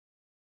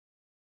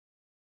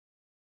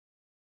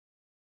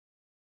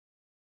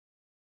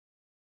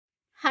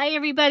Hi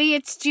everybody,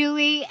 it's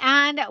Julie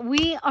and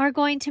we are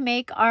going to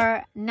make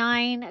our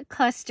 9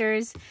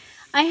 clusters.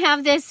 I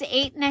have this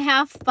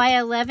 8.5 by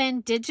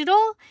 11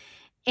 digital,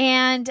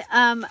 and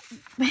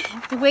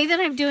the way that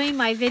I'm doing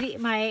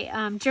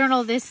my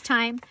journal this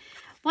time,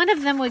 one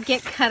of them would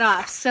get cut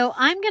off. So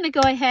I'm going to go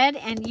ahead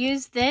and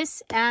use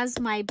this as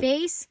my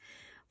base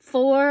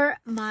for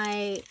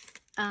my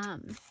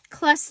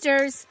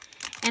clusters,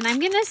 and I'm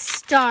going to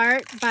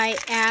start by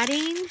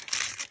adding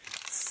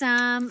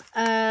some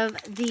of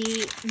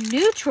the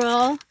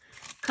neutral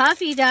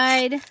coffee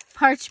dyed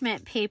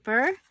parchment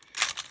paper.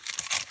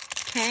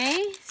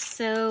 Okay,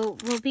 so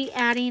we'll be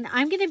adding,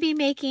 I'm going to be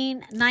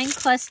making 9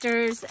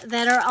 clusters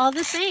that are all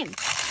the same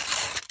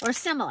or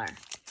similar.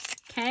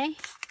 Okay,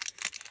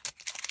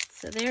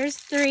 so there's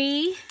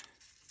 3.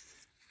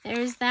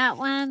 There's that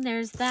one.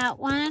 There's that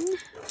one.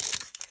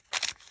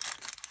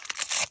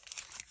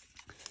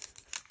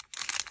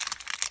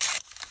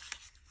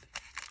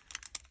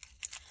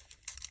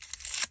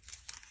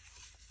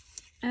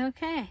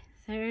 Okay,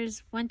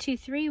 there's 1, 2,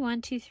 3,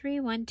 1, 2, 3,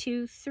 1,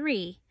 2,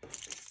 3.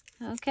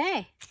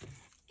 Okay,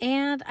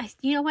 and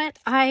you know what?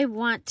 I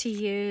want to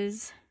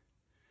use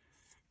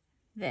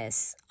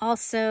this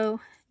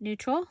also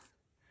neutral,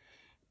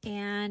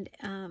 and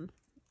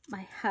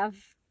I have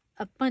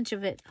a bunch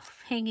of it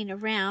hanging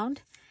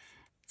around.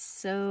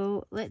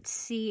 So let's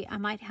see. I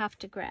might have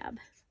to grab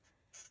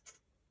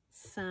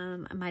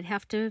some. I might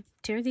have to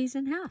tear these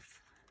in half.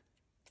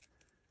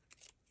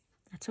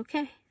 That's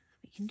okay.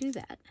 We can do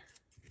that.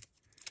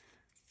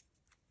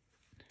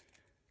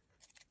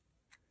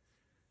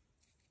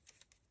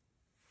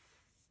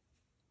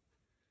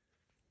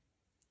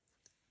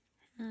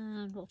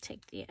 And we'll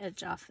take the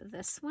edge off of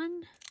this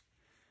one.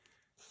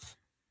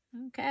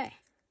 Okay.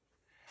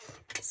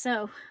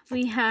 So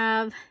we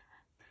have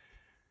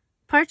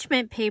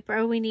parchment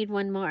paper. We need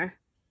one more.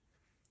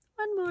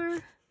 One more.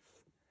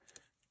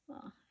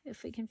 Well,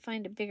 if we can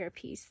find a bigger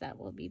piece, that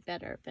will be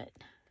better, but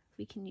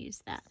we can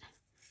use that.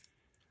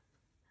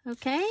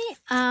 Okay.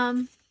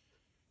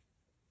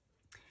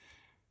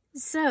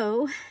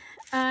 So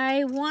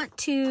I want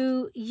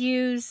to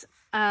use,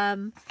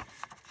 I'm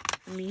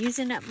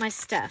using up my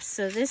stuff.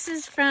 So this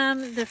is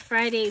from the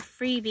Friday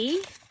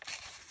freebie.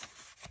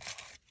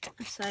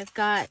 So I've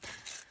got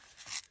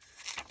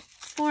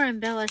 4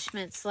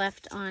 embellishments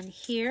left on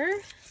here.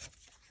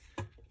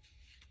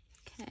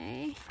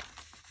 Okay.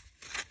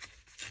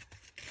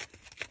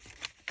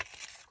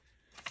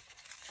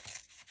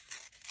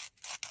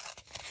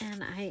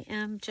 And I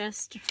am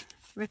just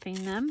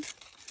ripping them.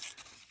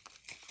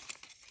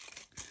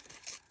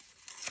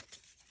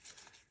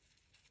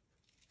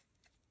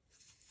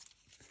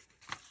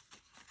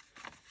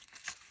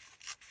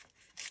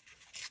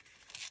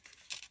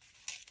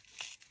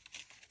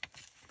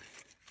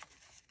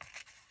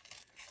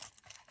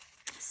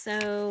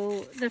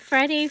 So the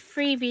Friday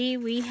freebie,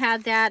 we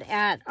had that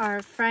at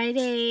our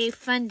Friday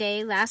fun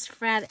day last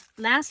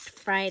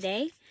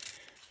Friday.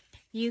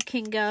 You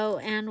can go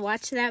and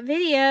watch that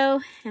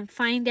video and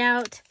find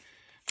out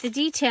the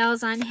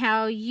details on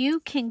how you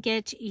can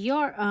get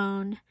your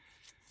own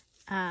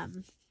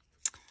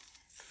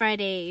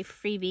Friday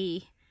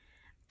freebie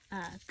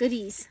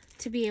goodies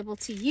to be able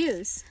to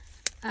use.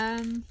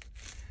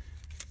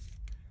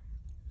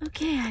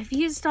 Okay, I've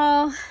used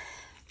all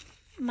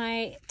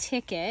my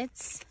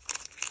tickets,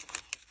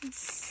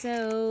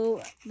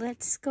 so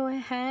let's go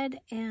ahead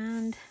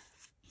and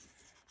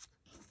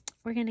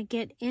we're going to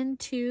get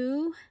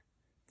into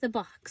the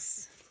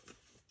box.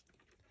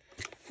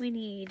 We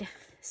need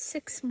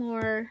 6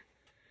 more.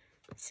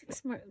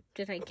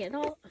 Did I get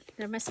all?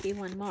 There must be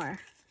one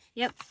more.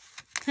 Yep.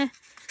 Okay.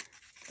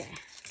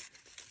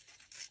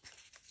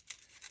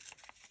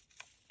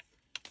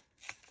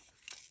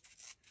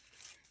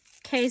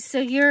 Okay, so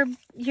your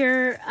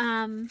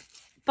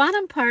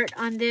bottom part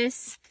on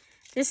this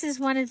is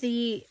one of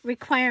the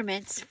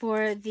requirements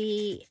for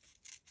the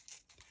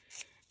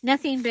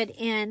Nothing But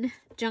In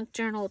Junk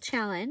Journal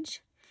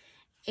Challenge.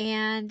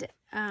 And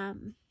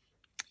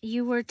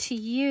you were to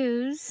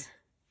use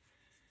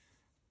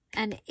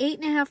an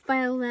 8.5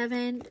 by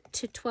 11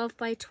 to 12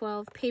 by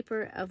 12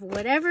 paper of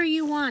whatever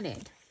you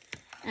wanted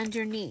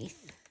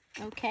underneath.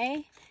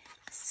 Okay,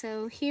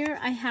 so here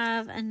I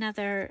have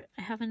another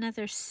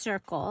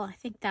circle. I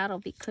think that'll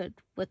be good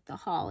with the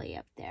holly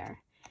up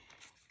there.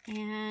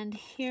 And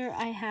here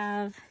I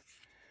have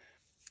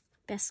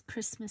Best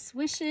Christmas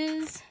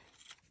Wishes,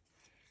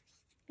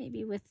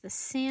 maybe with the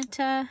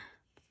Santa.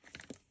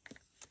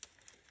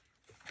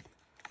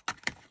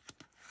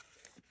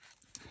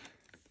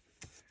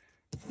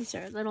 These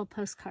are little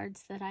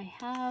postcards that I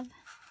have.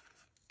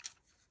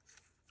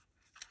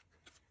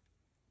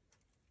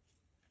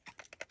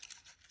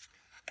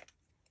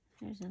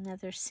 There's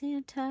another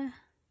Santa.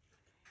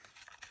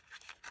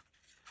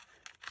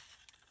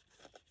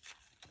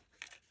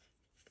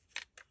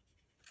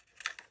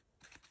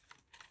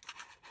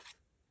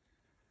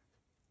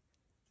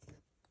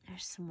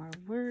 There's some more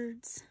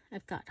words.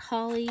 I've got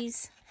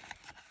hollies.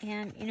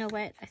 And you know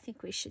what? I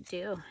think we should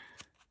do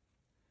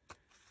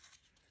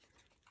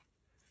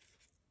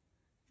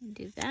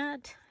Do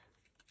that.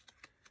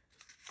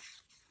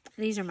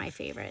 These are my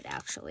favorite,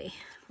 actually.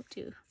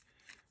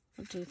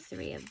 We'll do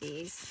 3 of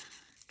these.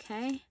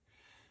 Okay.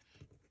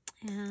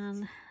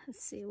 And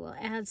let's see, we'll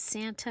add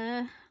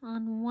Santa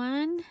on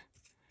one.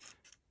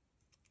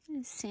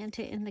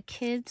 Santa and the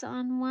kids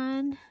on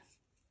one.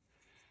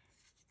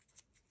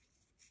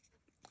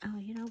 Oh,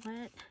 you know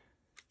what?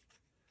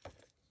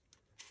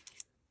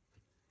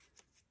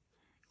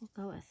 We'll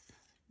go with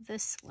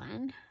this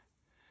one.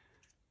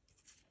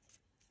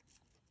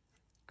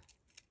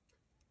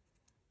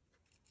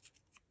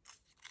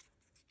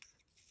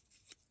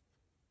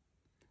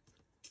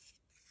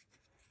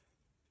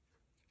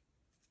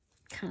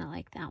 Kind of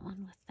like that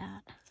one with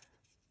that.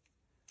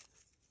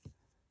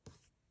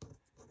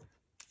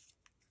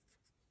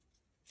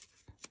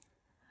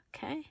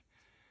 Okay.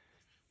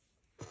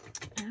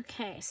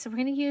 Okay, so we're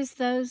going to use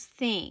those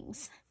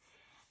things.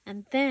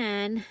 And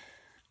then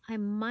I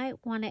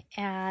might want to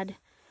add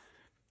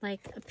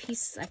like a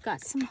piece. I've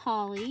got some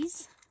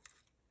hollies.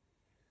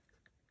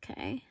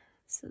 Okay,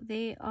 so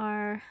they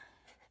are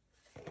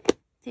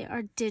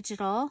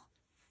digital.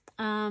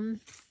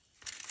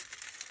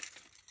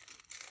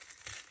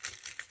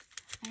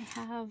 I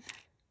have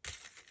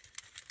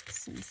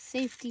some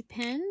safety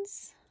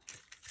pins.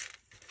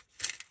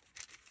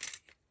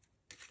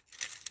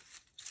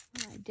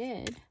 Well, I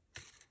did.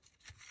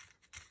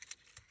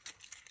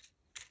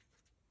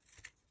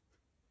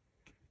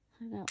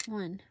 I got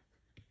one.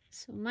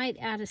 So I might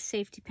add a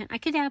safety pin. I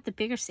could add the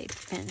bigger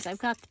safety pins. I've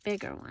got the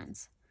bigger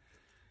ones.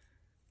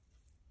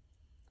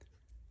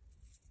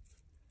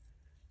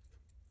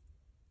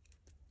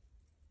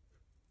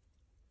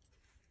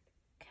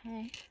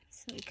 Okay,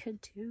 so we could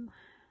do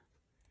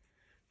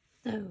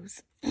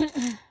those.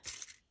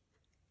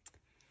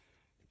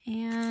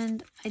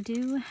 And I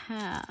do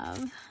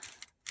have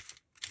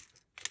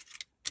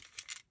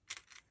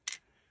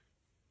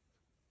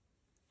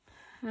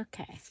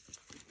okay.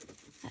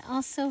 I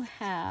also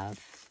have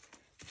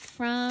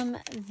from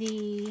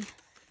the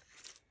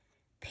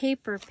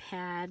paper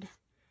pad,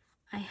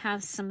 I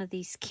have some of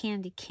these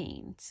candy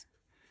canes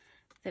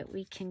that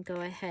we can go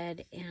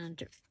ahead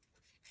and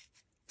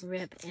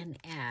rip and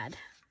add.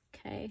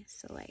 Okay,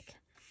 so like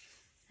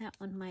that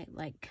one might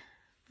like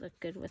look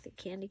good with a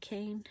candy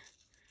cane.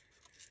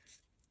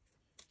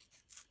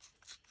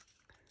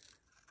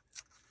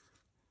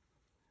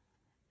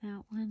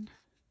 That one.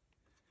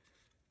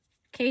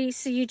 Okay,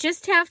 so you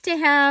just have to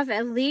have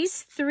at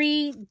least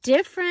 3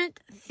 different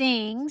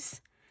things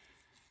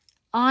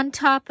on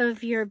top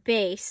of your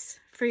base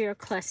for your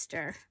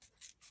cluster.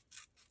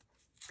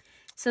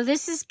 So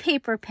this is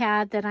paper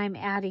pad that I'm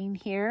adding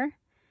here.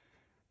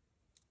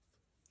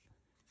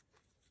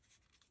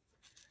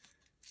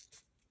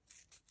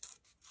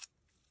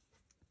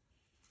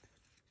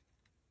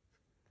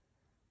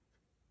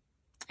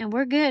 And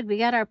we're good. We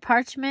got our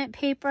parchment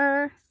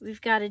paper.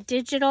 We've got a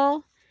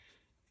digital.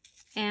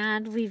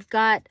 And we've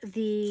got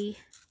the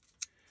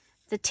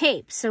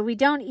tape. So we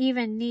don't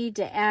even need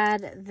to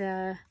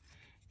add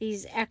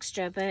these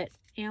extra. But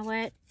you know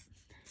what?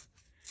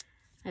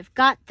 I've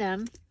got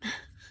them.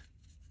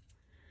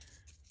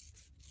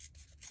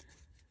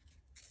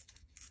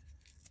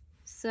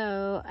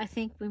 So I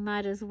think we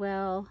might as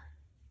well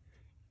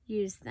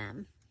use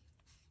them.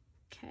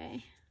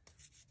 Okay.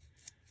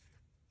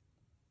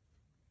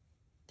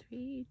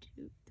 3,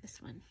 2,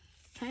 this one.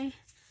 Okay.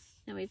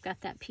 Now we've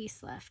got that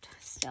piece left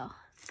still.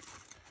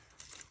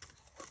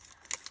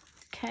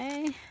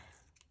 Okay.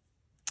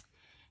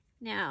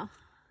 Now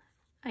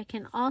I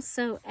can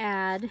also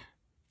add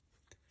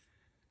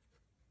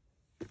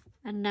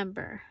a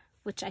number,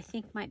 which I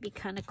think might be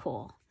kind of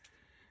cool.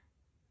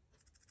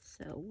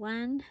 So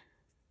 1,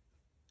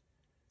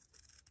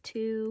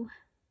 2,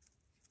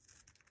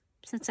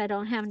 since I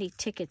don't have any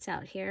tickets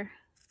out here.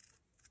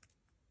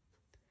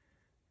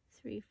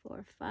 3,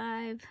 4,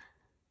 5,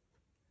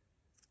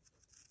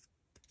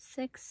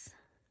 6,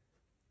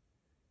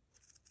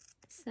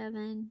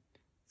 7,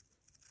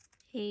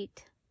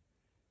 8,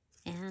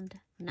 and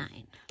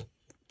 9.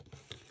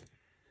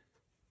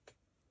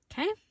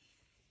 Okay.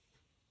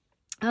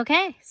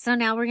 Okay, so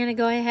now we're going to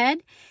go ahead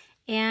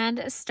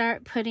and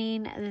start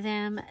putting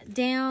them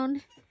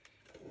down,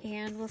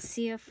 and we'll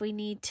see if we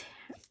need to,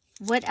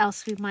 what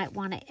else we might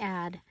want to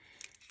add.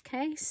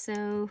 Okay,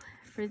 so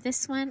for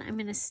this one, I'm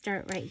going to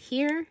start right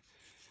here,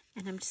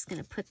 and I'm just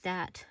going to put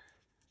that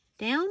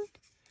down.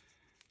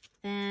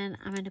 Then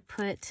I'm going to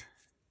put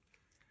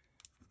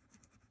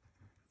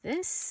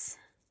this,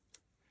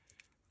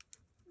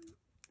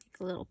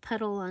 a little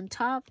puddle on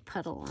top,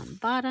 puddle on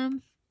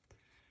bottom.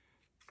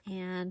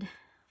 And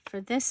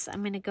for this, I'm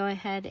going to go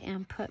ahead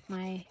and put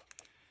my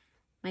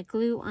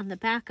glue on the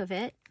back of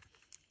it.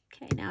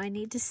 Okay, now I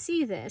need to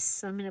see this,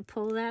 so I'm going to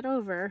pull that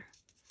over.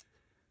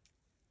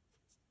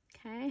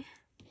 Okay,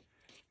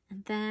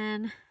 and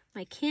then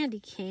my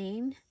candy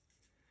cane.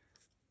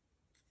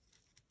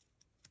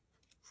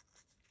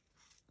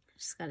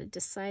 Just got to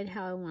decide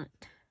how I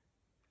want.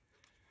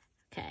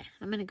 Okay,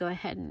 I'm going to go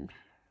ahead and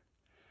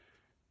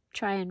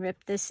try and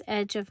rip this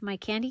edge of my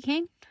candy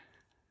cane.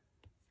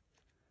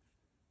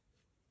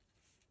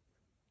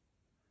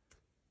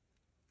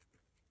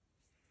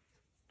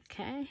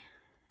 Okay,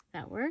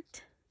 that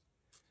worked.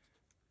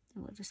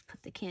 And we'll just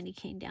put the candy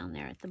cane down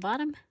there at the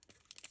bottom.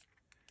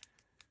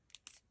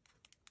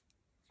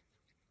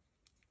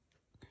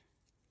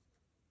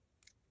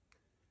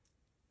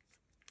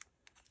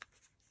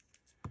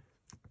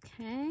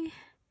 Okay.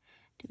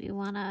 Do we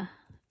want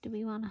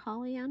a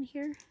holly on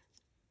here?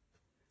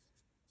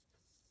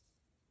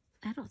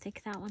 I don't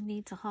think that one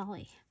needs a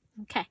holly.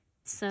 Okay,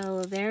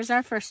 so there's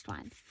our first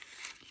one.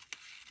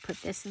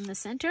 Put this in the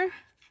center.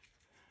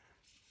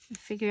 And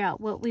figure out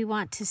what we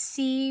want to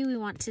see. We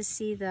want to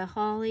see the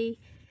holly.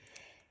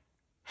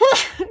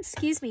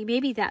 Excuse me,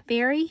 maybe that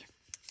berry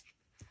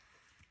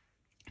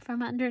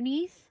from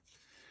underneath.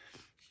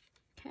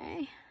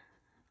 Okay,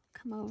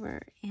 come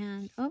over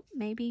and, oh,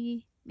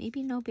 maybe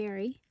no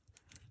berry.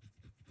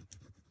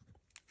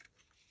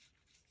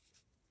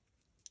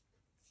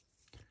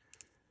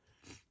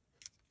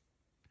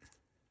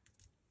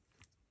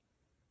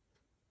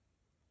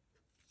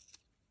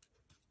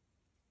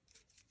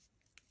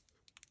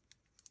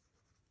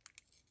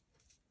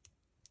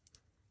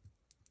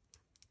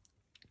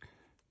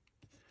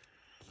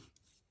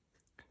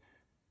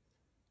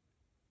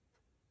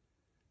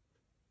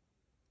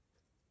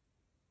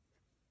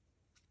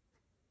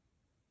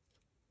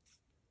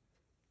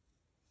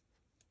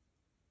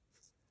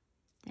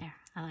 There,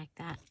 I like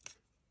that.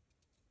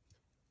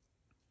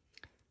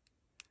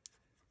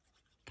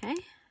 Okay.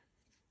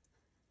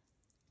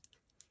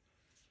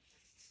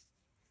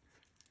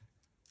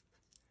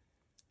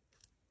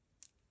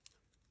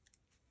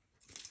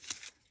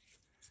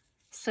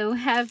 So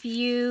have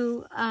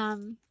you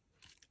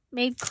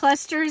made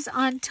clusters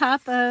on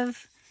top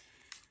of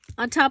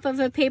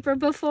a paper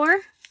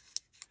before?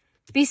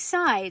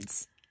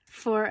 Besides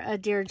for a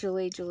Dear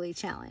Julie Julie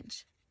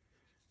challenge.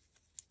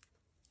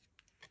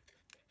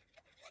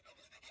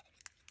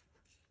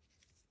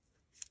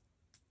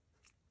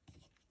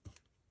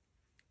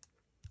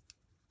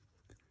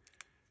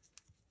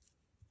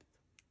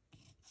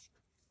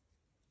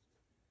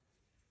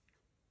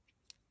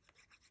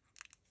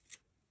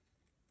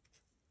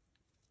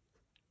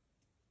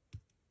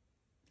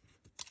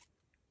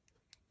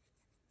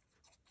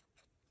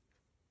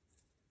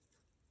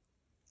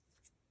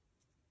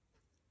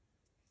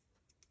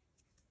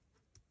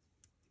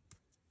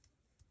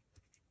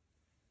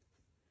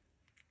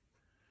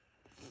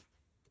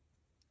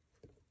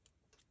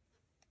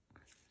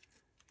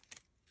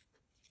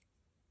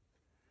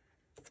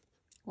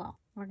 Well,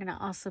 we're going to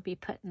also be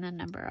putting a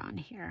number on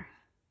here.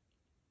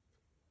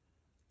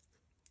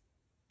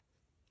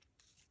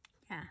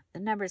 Yeah, the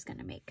number's going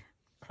to make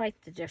quite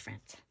the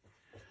difference.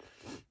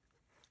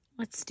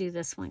 Let's do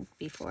this one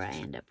before I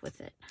end up with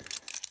it.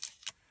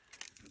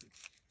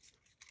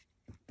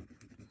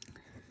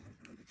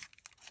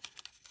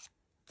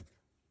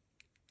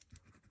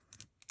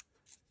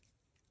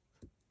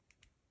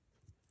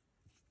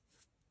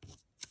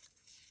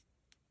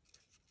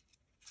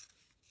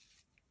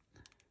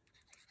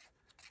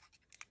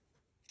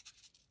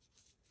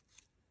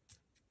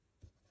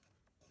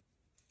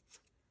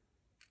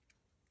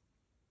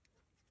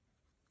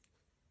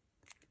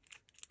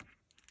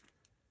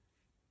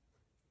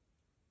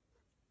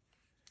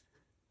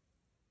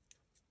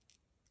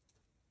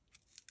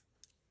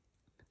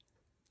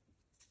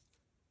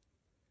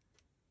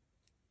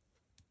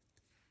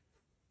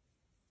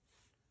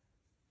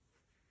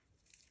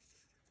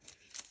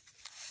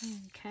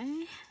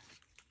 Okay.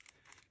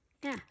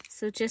 Yeah,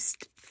 so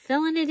just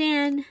filling it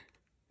in.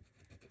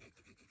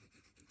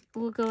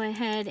 We'll go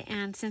ahead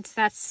and, since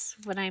that's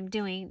what I'm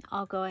doing,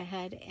 I'll go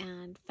ahead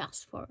and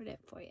fast forward it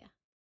for you.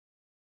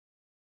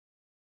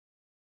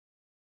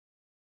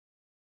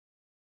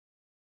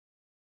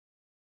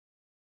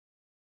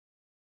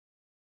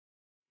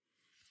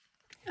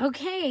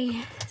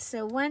 Okay,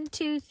 so 1,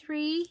 2,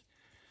 3,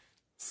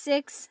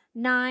 6,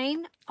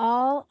 9,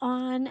 all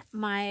on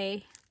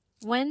my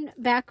one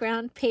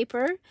background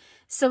paper.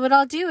 So what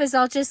I'll do is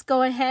I'll just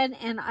go ahead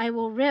and I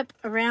will rip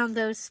around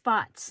those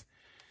spots.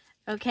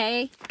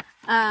 Okay,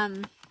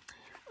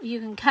 you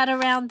can cut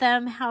around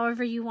them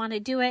however you want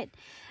to do it.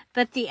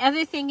 But the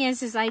other thing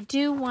is I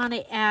do want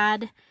to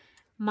add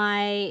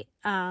my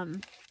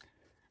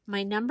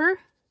my number,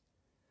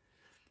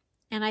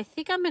 and I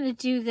think I'm going to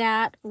do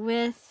that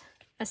with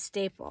a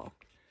staple.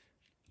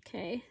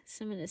 Okay,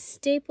 so I'm going to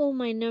staple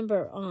my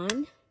number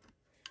on.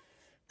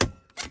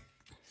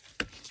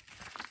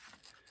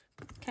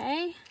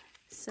 Okay,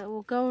 so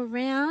we'll go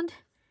around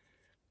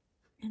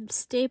and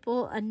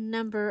staple a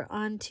number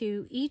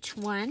onto each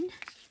one.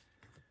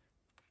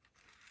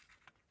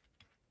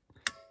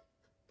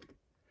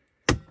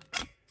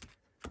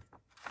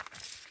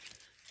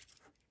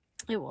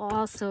 It will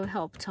also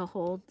help to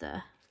hold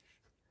the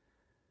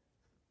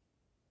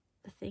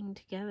thing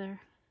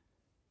together.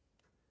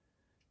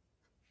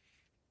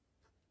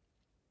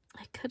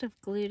 I could have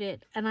glued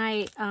it, and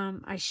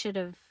I should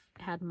have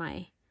had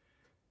my,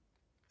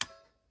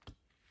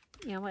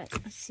 you know what,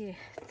 let's see,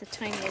 the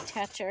tiny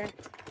attacher.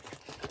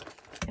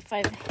 If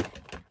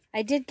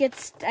I did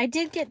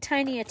get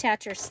tiny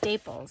attacher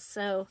staples,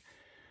 so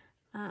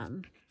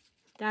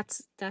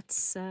that's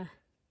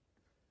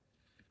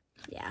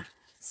Yeah,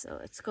 so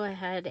let's go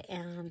ahead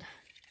and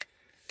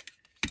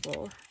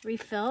we'll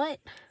refill it.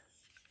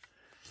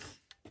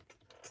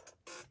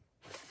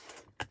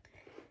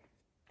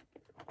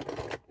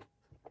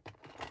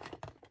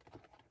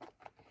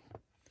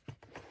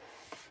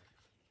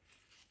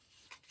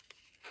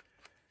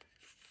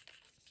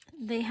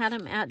 They had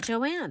them at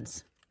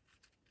Joann's,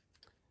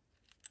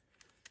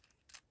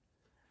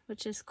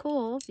 which is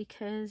cool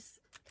because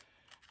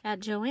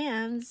at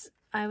Joann's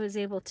I was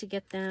able to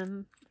get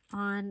them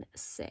on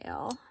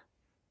sale.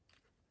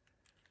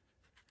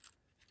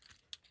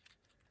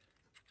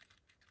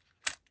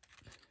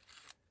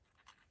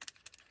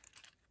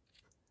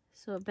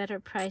 So a better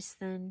price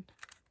than,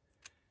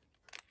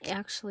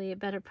 actually a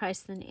better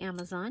price than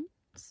Amazon.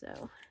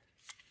 So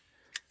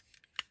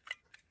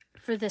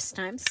for this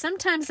time.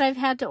 Sometimes I've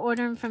had to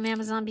order them from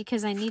Amazon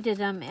because I needed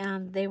them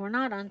and they were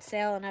not on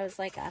sale, and I was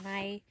like, and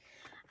I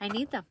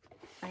need them.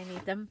 I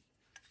need them.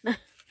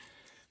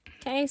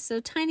 Okay, so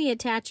tiny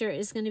attacher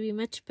is going to be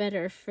much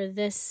better for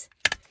this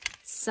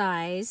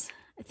size.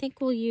 I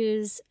think we'll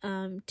use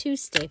 2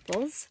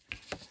 staples,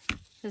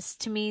 because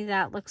to me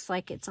that looks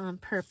like it's on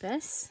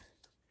purpose.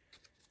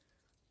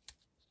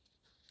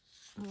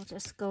 We'll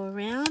just go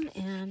around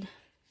and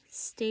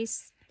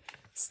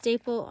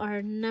staple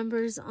our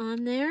numbers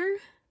on there.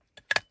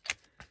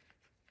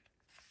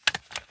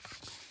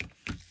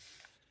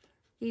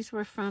 These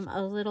were from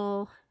a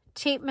little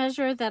tape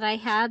measure that I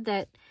had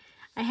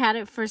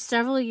it for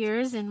several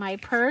years in my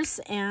purse,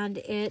 and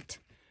it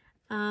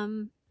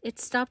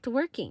stopped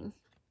working.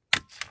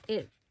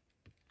 I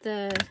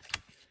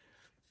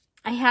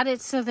had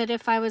it so that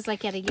if I was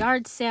like at a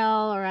yard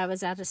sale or I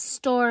was at a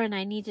store and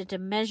I needed to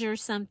measure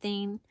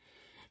something,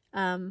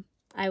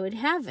 I would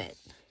have it.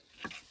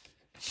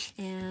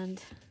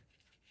 And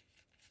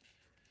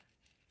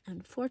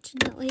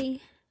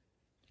unfortunately,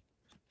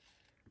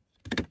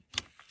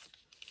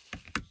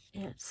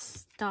 it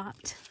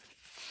stopped.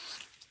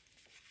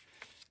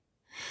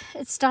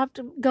 It stopped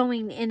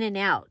going in and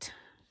out.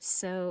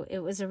 So it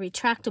was a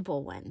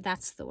retractable one.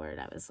 That's the word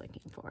I was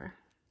looking for.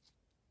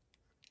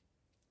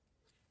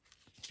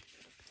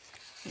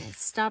 And it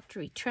stopped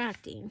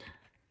retracting.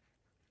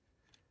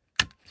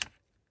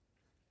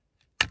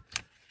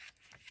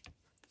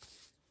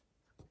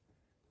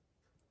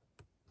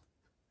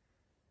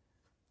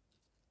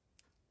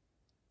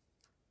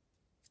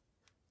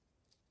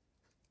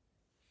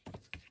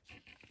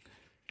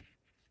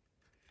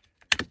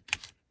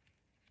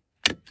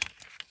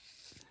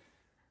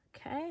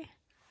 Okay.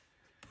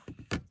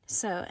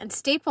 So, and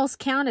staples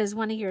count as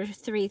one of your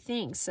 3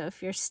 things. So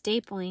if you're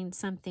stapling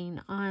something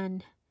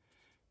on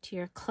to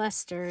your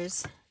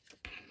clusters,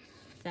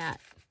 that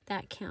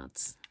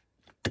counts.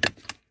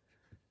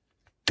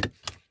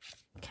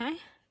 Okay.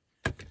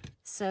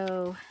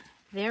 So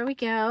there we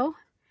go.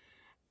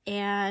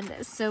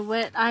 And so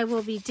what I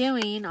will be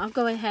doing, I'll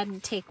go ahead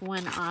and take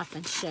one off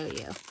and show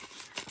you.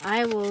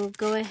 I will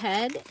go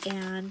ahead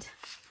and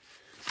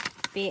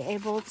be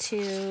able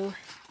to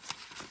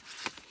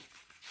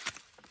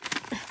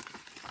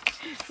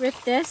rip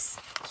this.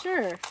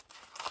 Sure.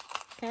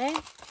 Okay.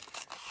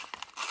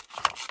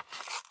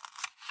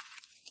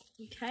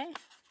 Okay.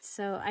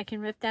 So I can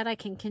rip that. I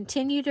can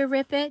continue to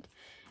rip it,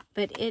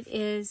 but it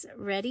is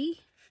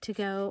ready to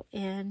go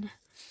in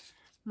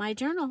my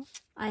journal.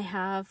 I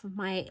have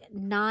my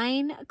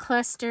 9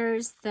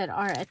 clusters that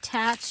are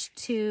attached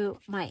to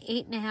my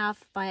 8.5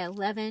 by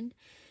 11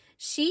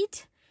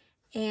 sheet.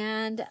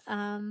 And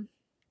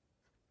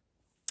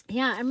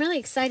yeah, I'm really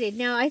excited.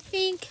 Now, I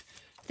think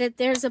that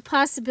there's a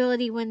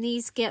possibility when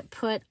these get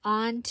put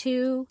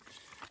onto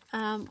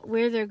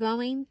where they're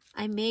going,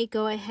 I may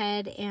go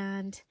ahead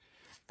and,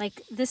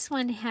 like this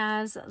one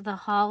has the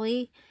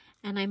holly,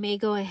 and I may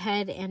go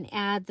ahead and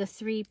add the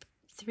three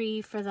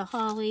for the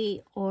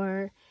holly,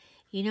 or,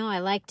 you know, I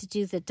like to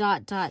do the ...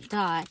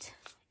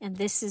 And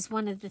this is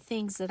one of the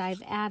things that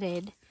I've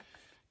added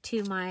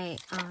to my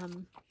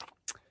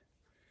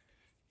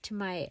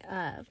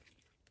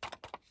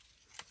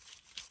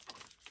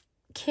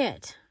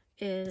kit,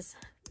 is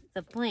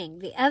the bling.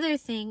 The other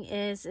thing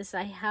is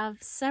I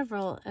have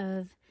several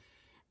of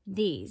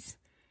these,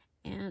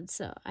 and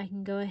so I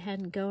can go ahead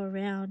and go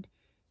around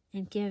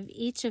and give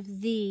each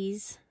of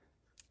these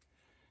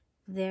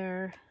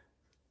their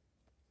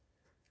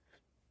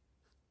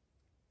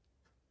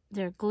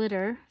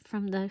glitter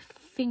from the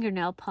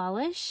fingernail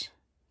polish.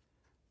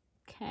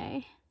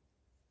 Okay.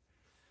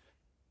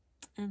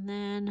 And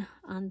then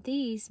on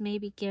these,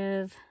 maybe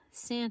give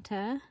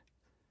Santa's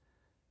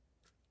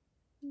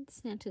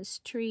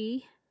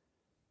tree,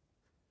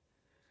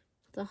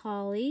 the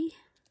holly,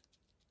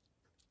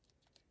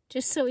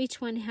 just so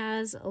each one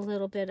has a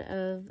little bit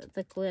of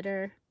the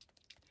glitter.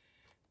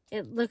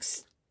 It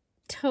looks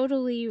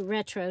totally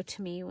retro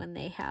to me when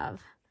they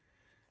have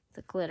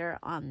the glitter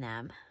on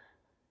them.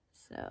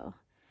 So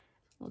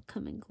we'll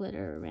come and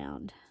glitter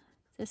around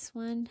this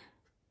one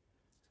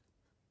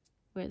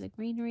where the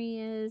greenery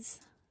is.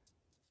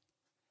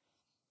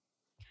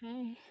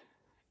 Okay,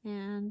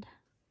 and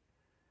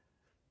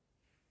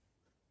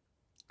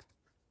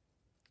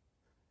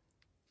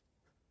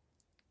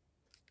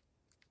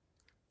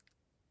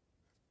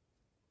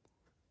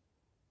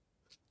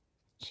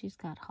she's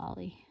got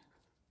holly.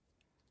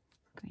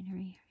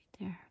 Greenery right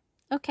there.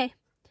 Okay.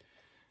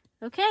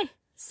 Okay.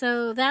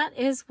 So that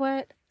is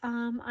what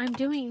I'm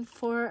doing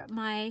for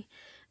my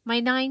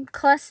 9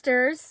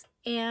 clusters.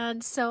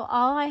 And so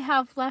all I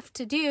have left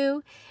to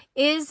do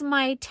is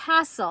my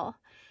tassel.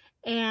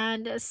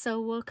 And so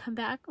we'll come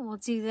back and we'll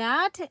do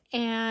that.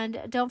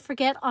 And don't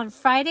forget, on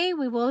Friday,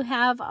 we will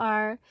have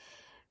our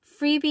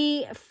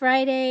Freebie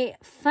Friday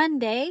Fun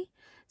Day.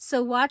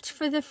 So watch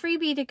for the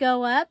freebie to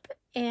go up,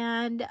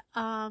 and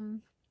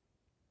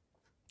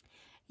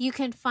you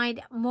can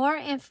find more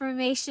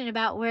information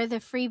about where the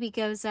freebie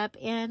goes up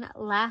in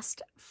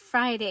last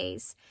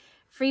Friday's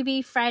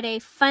Freebie Friday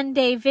Fun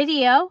Day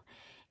video,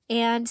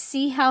 and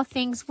see how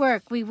things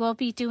work. We will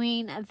be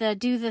doing the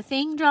Do the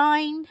Thing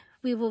drawing.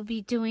 We will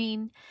be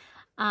doing,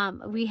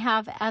 we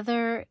have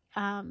other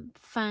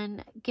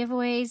fun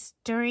giveaways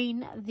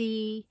during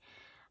the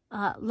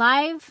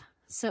live.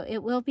 So it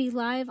will be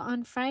live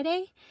on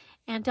Friday.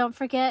 And don't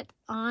forget,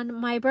 on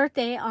my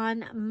birthday,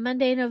 on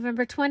Monday,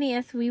 November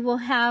 20th, we will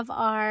have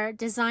our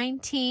design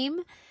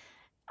team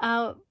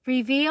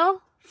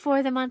reveal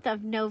for the month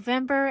of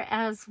November,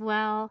 as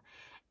well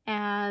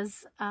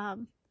as a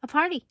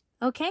party.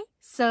 Okay,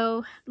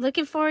 so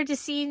looking forward to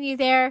seeing you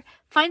there.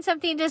 Find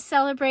something to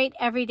celebrate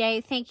every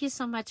day. Thank you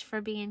so much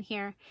for being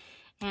here.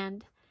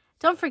 And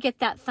don't forget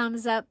that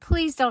thumbs up.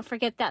 Please don't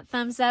forget that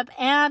thumbs up.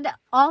 And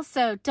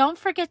also, don't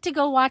forget to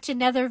go watch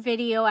another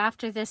video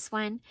after this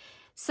one,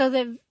 so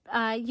that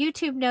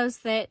YouTube knows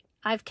that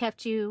I've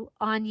kept you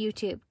on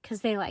YouTube,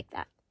 because they like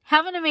that.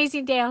 Have an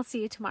amazing day. I'll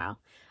see you tomorrow.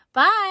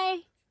 Bye.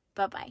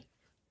 Bye-bye.